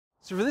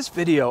So for this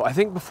video, I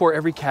think before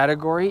every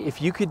category,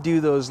 if you could do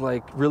those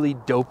like really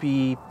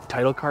dopey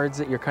title cards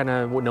that you're kind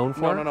of known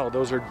for. No,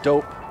 those are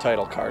dope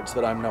title cards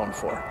that I'm known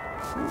for.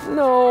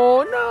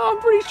 No, I'm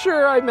pretty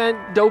sure I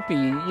meant dopey,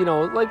 you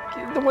know,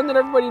 like the one that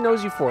everybody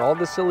knows you for, all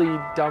the silly,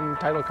 dumb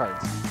title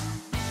cards.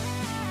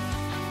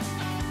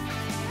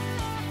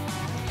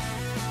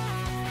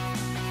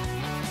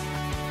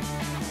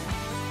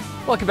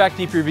 Welcome back,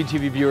 Deep Review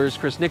TV viewers.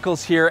 Chris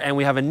Nichols here, and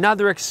we have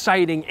another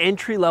exciting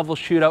entry-level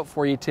shootout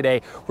for you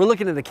today. We're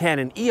looking at the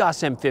Canon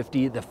EOS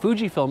M50, the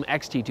Fujifilm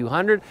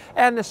X-T200,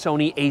 and the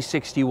Sony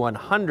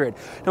a6100.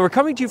 Now we're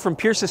coming to you from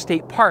Pierce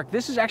State Park.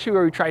 This is actually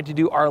where we tried to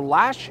do our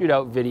last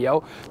shootout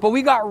video, but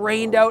we got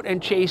rained out and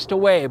chased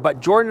away. But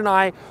Jordan and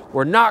I,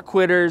 we're not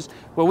quitters.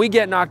 When we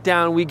get knocked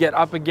down, we get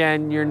up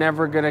again. You're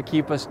never gonna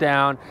keep us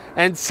down.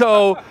 And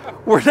so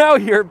we're now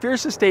here at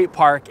Pierce State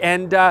Park,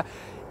 and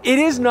it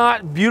is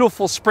not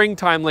beautiful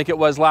springtime like it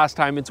was last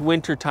time, it's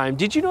winter time.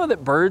 Did you know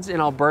that birds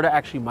in Alberta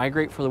actually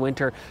migrate for the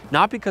winter,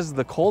 not because of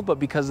the cold, but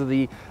because of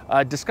the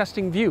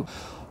disgusting view?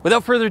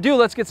 Without further ado,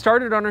 let's get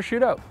started on our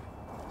shootout.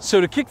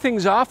 So to kick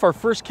things off, our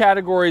first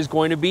category is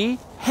going to be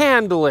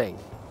handling.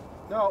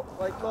 No,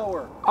 like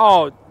lower.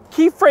 Oh,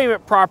 keyframe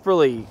it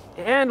properly.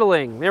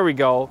 Handling, there we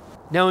go.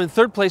 Now in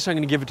third place, I'm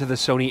going to give it to the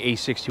Sony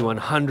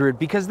a6100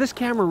 because this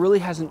camera really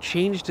hasn't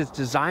changed its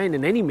design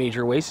in any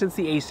major way since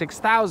the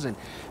a6000.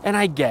 And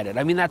I get it.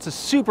 I mean, that's a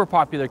super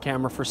popular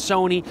camera for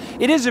Sony.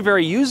 It is a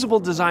very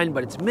usable design,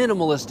 but it's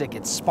minimalistic,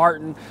 it's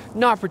Spartan,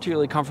 not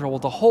particularly comfortable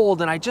to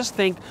hold. And I just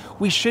think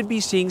we should be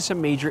seeing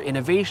some major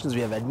innovations. We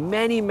have had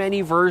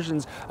many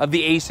versions of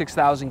the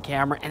a6000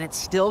 camera, and it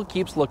still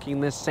keeps looking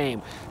the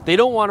same. They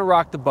don't want to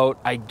rock the boat,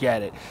 I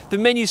get it. The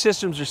menu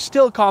systems are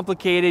still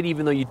complicated,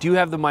 even though you do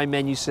have the My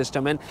Menu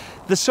system. And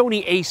the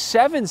Sony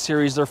A7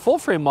 series, their full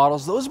frame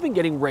models, those have been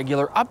getting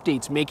regular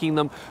updates, making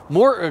them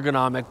more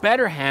ergonomic,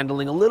 better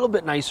handling, a little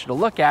bit nicer to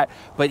look at,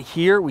 but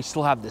here we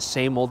still have the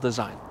same old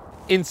design.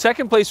 In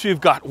second place, we've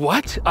got,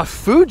 what? A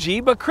Fuji?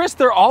 But Chris,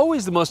 they're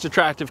always the most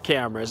attractive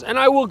cameras. And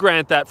I will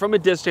grant that from a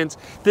distance,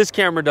 this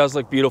camera does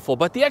look beautiful.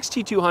 But the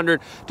X-T200,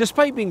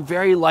 despite being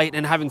very light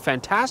and having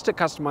fantastic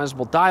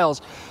customizable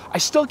dials, I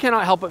still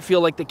cannot help but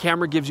feel like the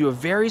camera gives you a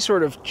very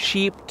sort of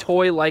cheap,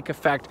 toy-like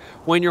effect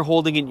when you're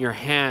holding it in your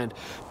hand.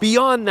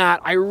 Beyond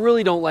that, I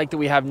really don't like that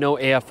we have no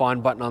AF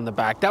on button on the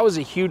back. That was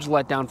a huge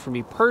letdown for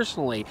me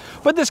personally.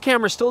 But this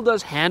camera still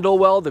does handle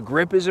well, the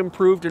grip is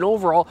improved, and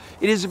overall,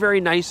 it is a very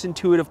nice,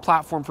 intuitive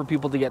platform for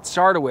people to get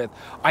started with.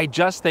 I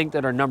just think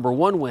that our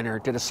 #1 winner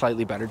did a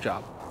slightly better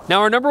job.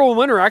 Now our #1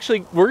 winner,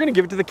 actually, we're gonna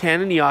give it to the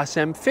Canon EOS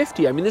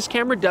M50. I mean, this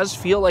camera does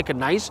feel like a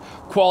nice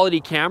quality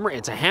camera.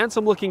 It's a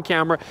handsome looking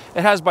camera.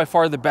 It has by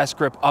far the best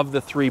grip of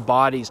the three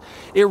bodies.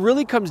 It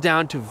really comes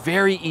down to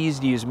very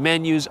easy to use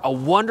menus, a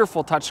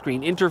wonderful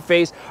touchscreen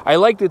interface. I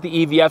like that the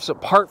EVF's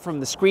apart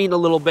from the screen a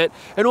little bit,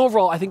 and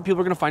overall, I think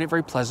people are gonna find it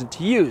very pleasant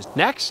to use.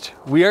 Next,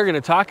 we are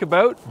gonna talk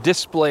about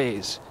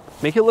displays.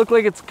 Make it look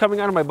like it's coming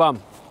out of my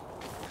bum.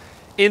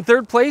 In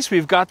third place,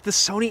 we've got the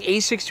Sony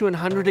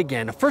a6100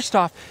 again. First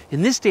off,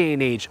 in this day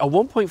and age, a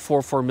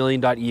 1.44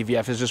 million dot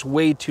EVF is just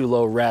way too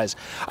low res.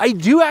 I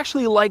do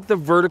actually like the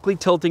vertically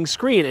tilting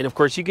screen, and of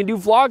course you can do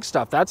vlog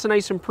stuff. That's a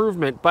nice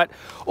improvement, but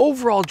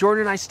overall,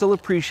 Jordan and I still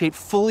appreciate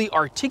fully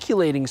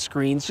articulating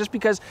screens just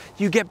because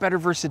you get better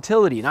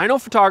versatility. Now I know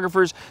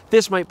photographers,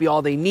 this might be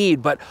all they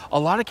need, but a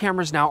lot of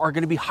cameras now are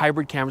gonna be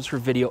hybrid cameras for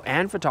video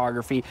and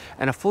photography,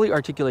 and a fully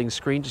articulating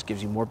screen just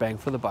gives you more bang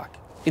for the buck.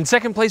 In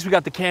second place, we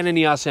got the Canon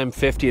EOS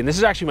M50, and this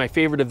is actually my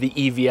favorite of the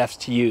EVFs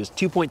to use,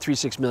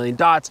 2.36 million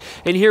dots.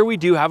 And here we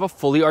do have a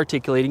fully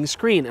articulating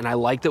screen, and I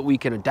like that we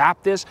can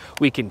adapt this.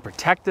 We can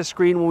protect the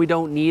screen when we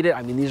don't need it.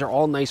 I mean, these are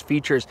all nice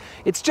features.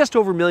 It's just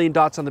over 1 million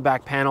dots on the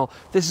back panel.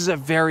 This is a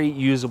very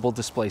usable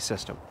display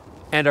system.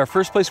 And our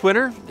first place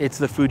winner, it's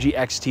the Fuji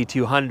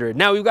X-T200.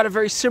 Now we've got a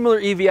very similar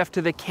EVF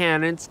to the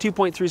Canon. It's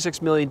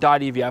 2.36 million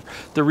dot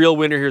EVF. The real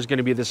winner here is going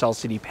to be this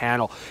LCD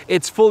panel.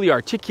 It's fully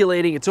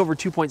articulating. It's over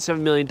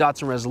 2.7 million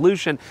dots in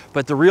resolution,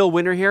 but the real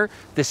winner here,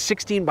 the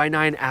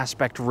 16:9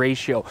 aspect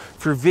ratio.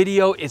 For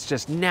video, it's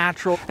just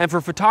natural. And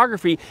for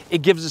photography,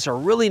 it gives us a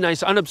really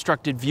nice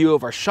unobstructed view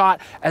of our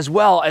shot, as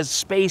well as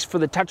space for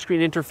the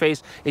touchscreen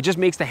interface. It just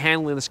makes the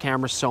handling of this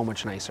camera so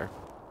much nicer.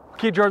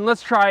 Okay, Jordan,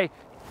 let's try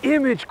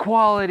image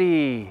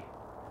quality.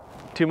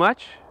 Too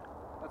much?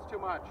 That's too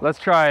much. Let's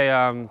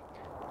try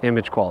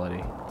image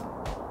quality.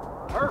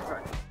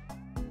 Perfect.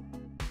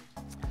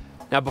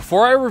 Now,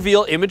 before I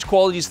reveal image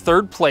quality's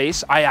third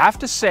place, I have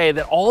to say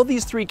that all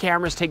these three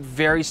cameras take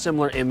very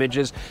similar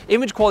images.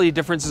 Image quality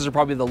differences are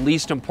probably the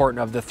least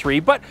important of the three,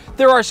 but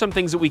there are some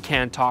things that we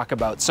can talk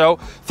about. So,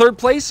 third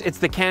place, it's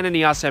the Canon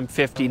EOS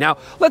M50. Now,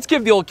 let's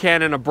give the old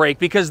Canon a break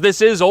because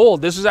this is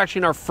old. This was actually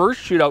in our first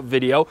shootout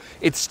video.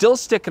 It's still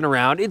sticking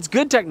around. It's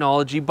good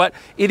technology, but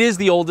it is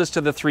the oldest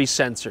of the three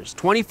sensors.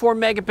 24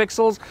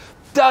 megapixels,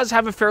 does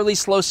have a fairly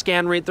slow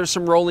scan rate. There's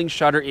some rolling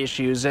shutter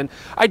issues, and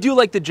I do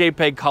like the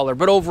JPEG color,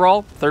 but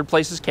overall, third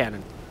place is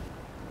Canon.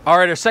 All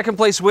right, our second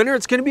place winner,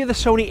 it's gonna be the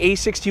Sony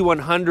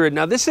a6100.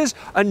 Now this is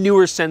a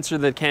newer sensor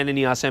than Canon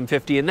EOS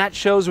M50, and that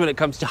shows when it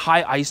comes to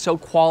high ISO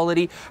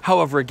quality.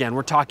 However, again,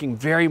 we're talking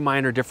very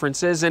minor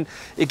differences, and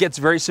it gets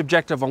very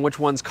subjective on which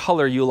one's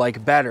color you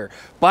like better.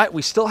 But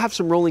we still have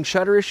some rolling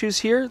shutter issues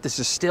here. This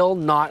is still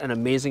not an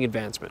amazing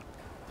advancement.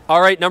 All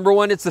right, number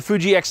one, it's the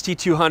Fuji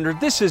X-T200.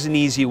 This is an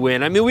easy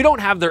win. I mean, we don't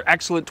have their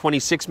excellent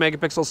 26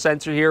 megapixel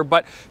sensor here,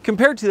 but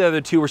compared to the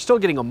other two, we're still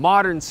getting a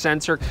modern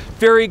sensor,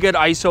 very good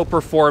ISO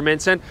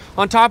performance. And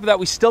on top of that,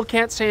 we still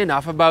can't say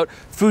enough about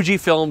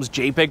Fujifilm's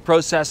JPEG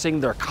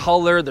processing, their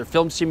color, their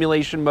film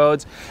simulation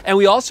modes. And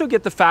we also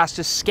get the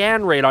fastest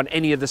scan rate on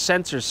any of the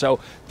sensors, so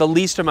the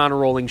least amount of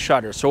rolling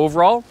shutter. So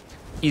overall,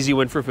 easy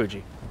win for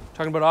Fuji.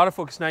 Talking about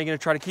autofocus, now you're gonna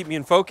try to keep me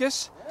in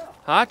focus?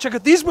 Huh? Check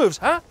out these moves,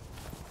 huh?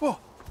 Whoa.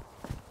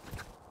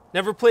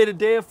 Never played a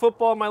day of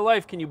football in my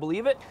life, can you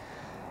believe it?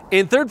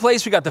 In third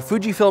place, we got the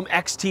Fujifilm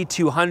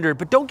X-T200,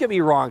 but don't get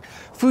me wrong,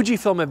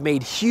 Fujifilm have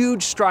made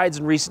huge strides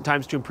in recent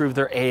times to improve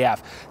their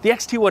AF. The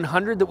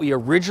X-T100 that we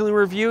originally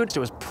reviewed, it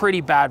was pretty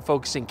bad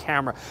focusing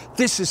camera.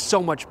 This is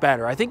so much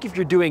better. I think if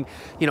you're doing,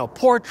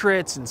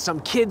 portraits and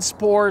some kids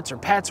sports or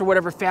pets or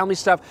whatever, family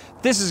stuff,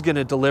 this is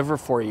gonna deliver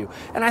for you.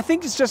 And I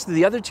think it's just that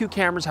the other two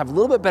cameras have a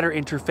little bit better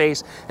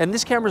interface, and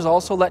this camera is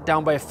also let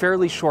down by a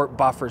fairly short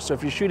buffer. So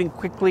if you're shooting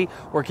quickly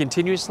or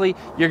continuously,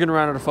 you're gonna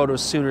run out of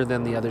photos sooner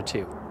than the other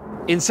two.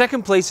 In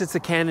second place, it's the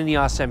Canon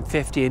EOS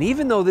M50, and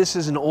even though this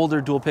is an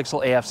older dual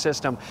pixel AF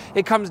system,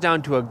 it comes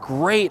down to a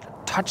great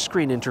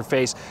touchscreen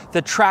interface.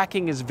 The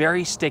tracking is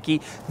very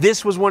sticky.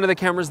 This was one of the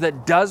cameras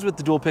that does with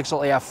the dual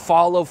pixel AF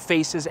follow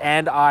faces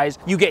and eyes.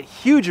 You get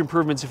huge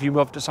improvements if you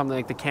move up to something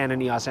like the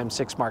Canon EOS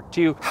M6 Mark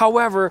II.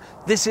 However,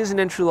 this is an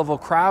entry-level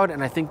crowd,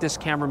 and I think this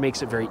camera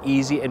makes it very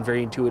easy and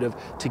very intuitive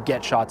to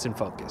get shots in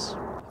focus.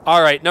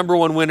 All right, number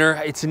one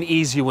winner, it's an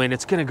easy win.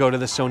 It's gonna go to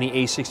the Sony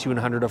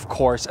a6100, of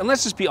course. And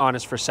let's just be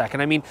honest for a second.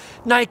 I mean,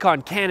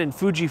 Nikon, Canon,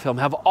 Fujifilm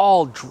have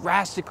all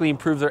drastically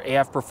improved their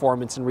AF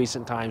performance in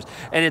recent times,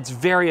 and it's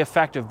very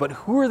effective. But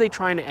who are they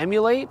trying to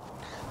emulate?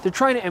 They're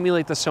trying to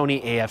emulate the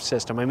Sony AF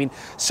system. I mean,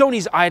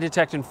 Sony's eye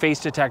detect and face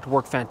detect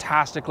work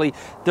fantastically.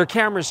 Their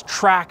cameras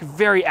track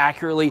very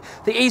accurately.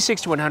 The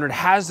a6100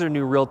 has their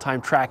new real-time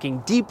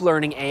tracking, deep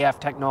learning AF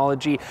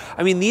technology.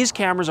 I mean, these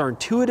cameras are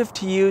intuitive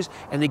to use,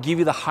 and they give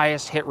you the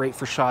highest hit rate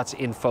for shots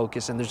in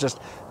focus, and there's just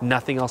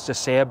nothing else to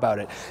say about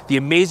it. The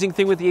amazing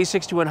thing with the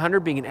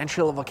a6100 being an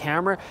entry-level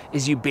camera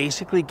is you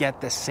basically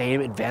get the same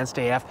advanced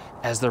AF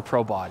as their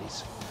pro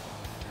bodies.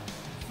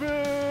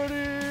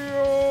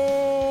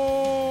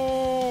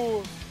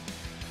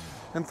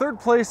 In third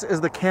place is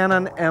the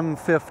Canon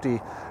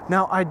M50.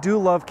 Now, I do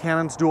love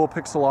Canon's dual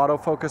pixel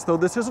autofocus, though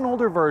this is an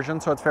older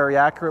version, so it's very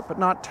accurate, but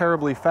not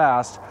terribly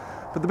fast.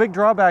 But the big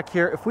drawback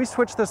here, if we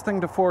switch this thing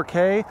to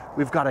 4K,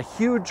 we've got a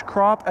huge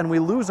crop and we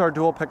lose our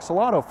dual pixel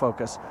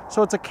autofocus.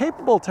 So it's a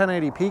capable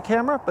 1080p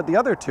camera, but the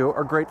other two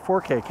are great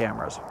 4K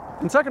cameras.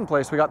 In second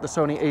place, we got the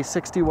Sony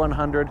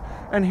a6100,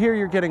 and here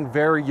you're getting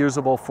very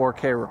usable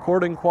 4K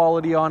recording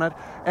quality on it,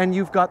 and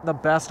you've got the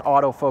best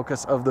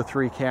autofocus of the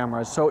three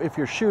cameras. So if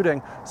you're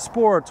shooting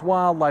sports,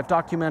 wildlife,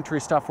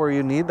 documentary stuff where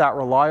you need that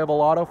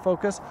reliable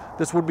autofocus,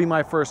 this would be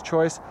my first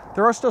choice.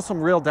 There are still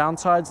some real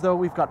downsides though.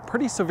 We've got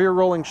pretty severe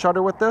rolling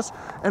shutter with this,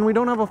 and we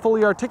don't have a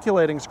fully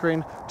articulating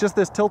screen, just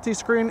this tilty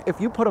screen. If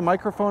you put a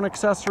microphone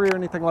accessory or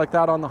anything like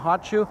that on the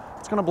hot shoe,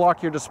 it's gonna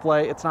block your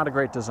display. It's not a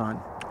great design.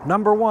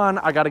 Number one,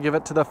 I gotta give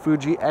it to the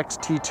Fuji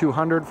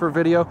X-T200 for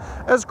video.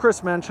 As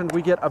Chris mentioned,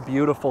 we get a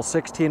beautiful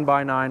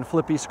 16:9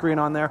 flippy screen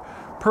on there,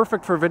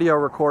 perfect for video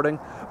recording.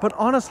 But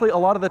honestly, a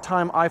lot of the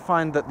time I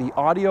find that the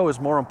audio is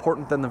more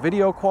important than the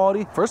video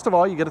quality. First of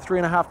all, you get a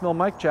 3.5mm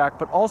mic jack,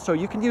 but also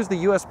you can use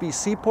the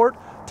USB-C port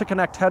to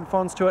connect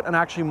headphones to it and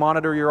actually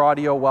monitor your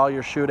audio while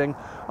you're shooting.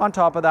 On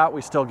top of that,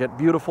 we still get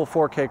beautiful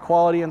 4K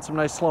quality and some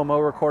nice slow-mo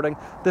recording.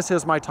 This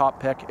is my top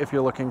pick if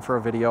you're looking for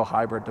a video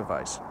hybrid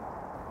device.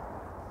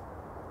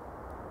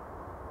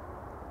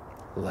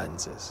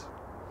 Lenses.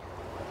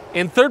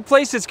 In third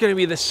place, it's going to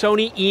be the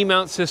Sony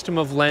E-mount system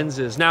of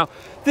lenses. Now,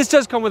 this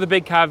does come with a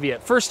big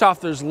caveat. First off,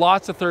 there's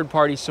lots of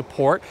third-party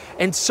support,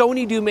 and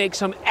Sony do make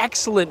some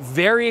excellent,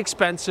 very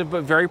expensive,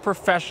 but very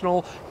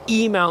professional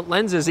E-mount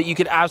lenses that you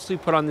could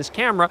absolutely put on this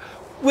camera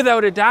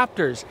without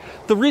adapters.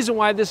 The reason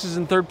why this is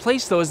in third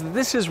place though is that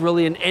this is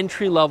really an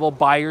entry-level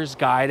buyer's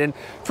guide, and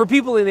for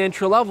people in the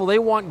entry level, they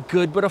want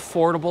good but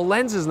affordable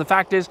lenses. And the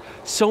fact is,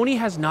 Sony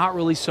has not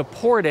really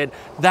supported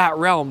that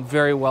realm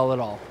very well at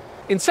all.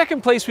 In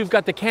second place, we've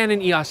got the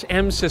Canon EOS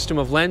M system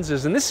of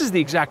lenses, and this is the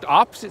exact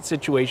opposite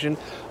situation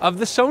of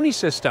the Sony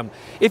system.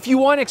 If you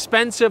want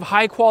expensive,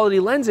 high-quality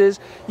lenses,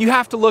 you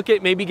have to look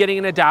at maybe getting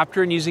an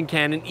adapter and using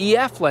Canon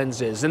EF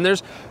lenses, and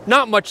there's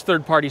not much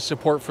third-party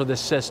support for this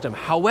system.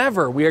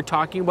 However, we are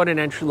talking about an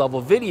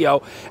entry-level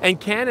video, and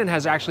Canon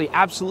has actually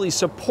absolutely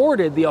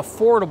supported the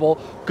affordable,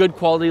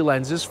 good-quality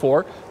lenses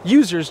for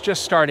users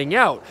just starting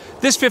out.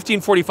 This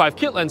 15-45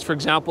 kit lens, for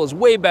example, is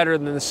way better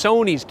than the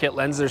Sony's kit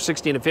lens, their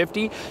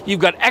 16-50.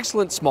 You've got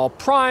excellent small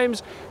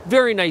primes,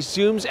 very nice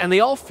zooms, and they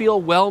all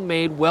feel well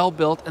made, well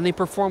built, and they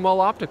perform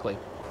well optically.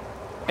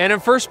 And in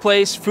first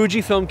place,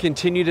 Fujifilm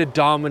continued to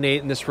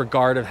dominate in this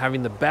regard of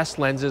having the best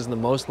lenses and the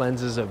most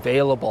lenses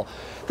available.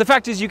 The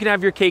fact is you can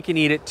have your cake and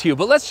eat it too,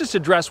 but let's just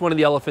address one of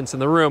the elephants in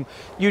the room.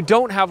 You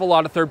don't have a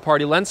lot of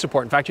third-party lens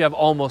support. In fact, you have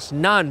almost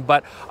none,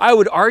 but I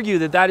would argue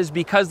that that is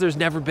because there's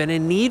never been a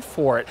need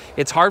for it.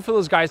 It's hard for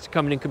those guys to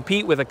come in and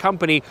compete with a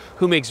company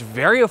who makes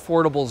very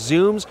affordable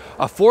zooms,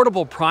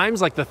 affordable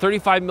primes like the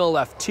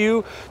 35mm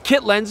f2,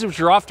 kit lenses which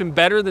are often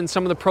better than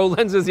some of the pro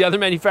lenses the other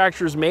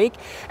manufacturers make,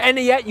 and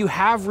yet you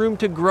have room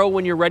to grow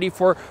when you're ready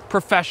for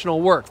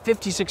professional work.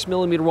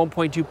 56mm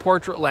 1.2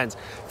 portrait lens,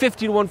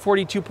 50 to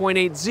 140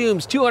 2.8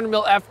 zooms,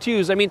 200mm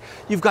f2s. I mean,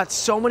 you've got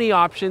so many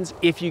options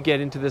if you get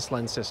into this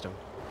lens system.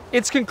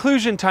 It's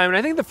conclusion time, and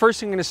I think the first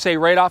thing I'm going to say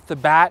right off the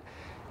bat,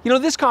 you know,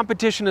 this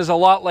competition is a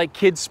lot like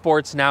kids'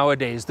 sports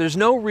nowadays. There's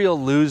no real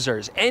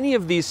losers. Any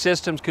of these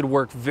systems could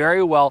work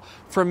very well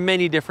for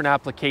many different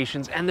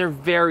applications, and they're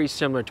very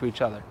similar to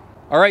each other.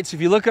 All right, so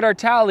if you look at our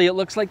tally, it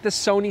looks like the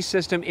Sony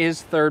system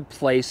is third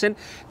place, and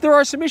there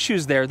are some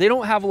issues there. They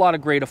don't have a lot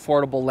of great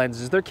affordable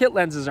lenses. Their kit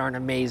lenses aren't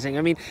amazing.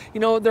 I mean, you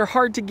know, they're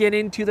hard to get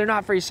into. They're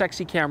not very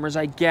sexy cameras,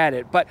 I get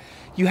it, but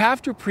you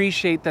have to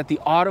appreciate that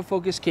the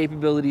autofocus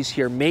capabilities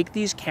here make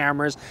these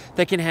cameras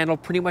that can handle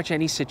pretty much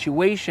any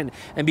situation,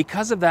 and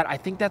because of that, I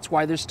think that's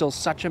why they're still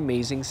such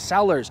amazing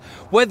sellers.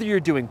 Whether you're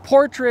doing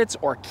portraits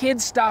or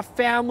kid stuff,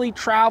 family,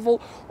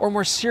 travel, or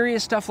more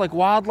serious stuff like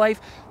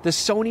wildlife, the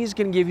Sony is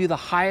going to give you the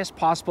highest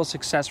possible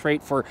success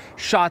rate for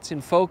shots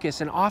in focus,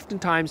 and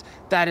oftentimes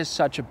that is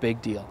such a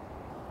big deal.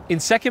 In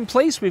second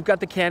place, we've got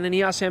the Canon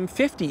EOS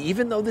M50,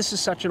 even though this is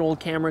such an old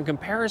camera in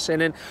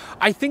comparison, and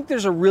I think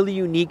there's a really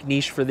unique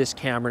niche for this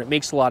camera, and it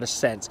makes a lot of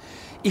sense.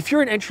 If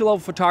you're an entry-level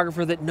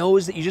photographer that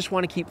knows that you just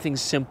want to keep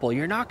things simple,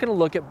 you're not going to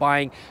look at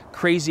buying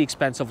crazy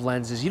expensive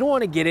lenses. You don't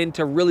want to get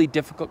into really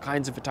difficult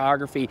kinds of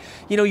photography.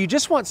 You know, you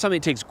just want something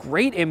that takes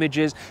great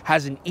images,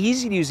 has an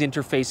easy-to-use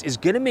interface, is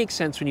going to make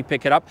sense when you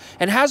pick it up,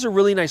 and has a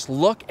really nice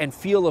look and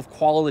feel of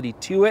quality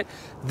to it.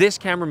 This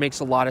camera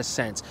makes a lot of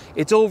sense.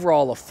 It's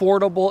overall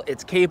affordable,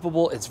 it's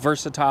capable, it's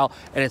versatile,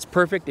 and it's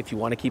perfect if you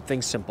want to keep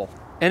things simple.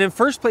 And in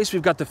first place,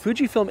 we've got the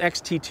Fujifilm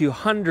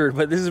X-T200,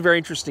 but this is a very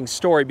interesting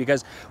story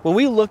because when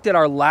we looked at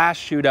our last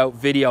shootout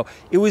video,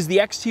 it was the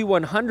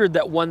X-T100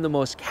 that won the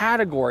most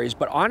categories,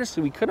 but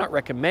honestly, we could not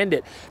recommend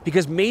it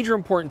because major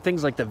important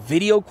things like the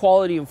video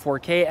quality in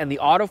 4K and the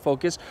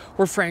autofocus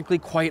were frankly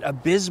quite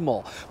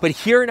abysmal. But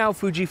here now,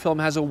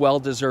 Fujifilm has a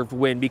well-deserved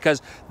win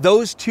because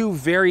those two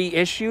very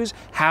issues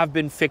have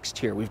been fixed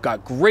here. We've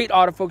got great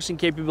autofocusing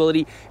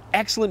capability,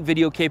 excellent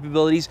video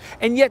capabilities,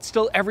 and yet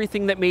still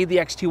everything that made the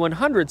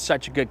X-T100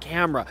 such a good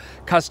camera.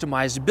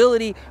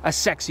 Customizability, a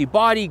sexy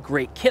body,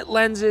 great kit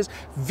lenses,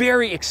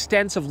 very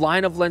extensive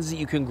line of lenses that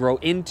you can grow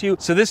into.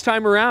 So this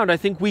time around, I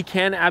think we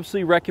can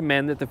absolutely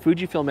recommend that the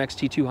Fujifilm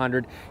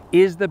X-T200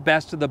 is the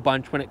best of the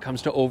bunch when it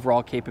comes to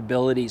overall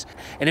capabilities.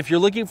 And if you're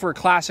looking for a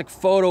classic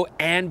photo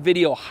and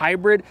video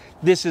hybrid,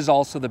 this is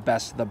also the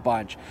best of the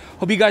bunch.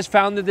 Hope you guys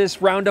found that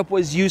this roundup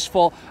was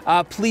useful.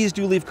 Please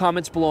do leave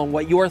comments below on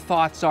what your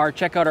thoughts are.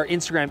 Check out our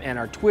Instagram and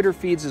our Twitter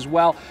feeds as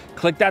well.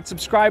 Click that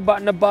subscribe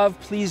button above.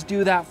 Please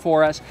do that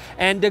for us.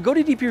 And go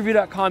to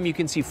dpreview.com. You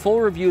can see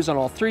full reviews on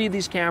all three of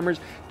these cameras.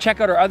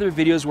 Check out our other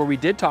videos where we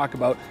did talk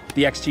about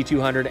the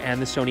X-T200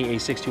 and the Sony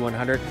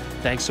a6100.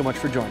 Thanks so much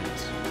for joining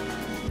us.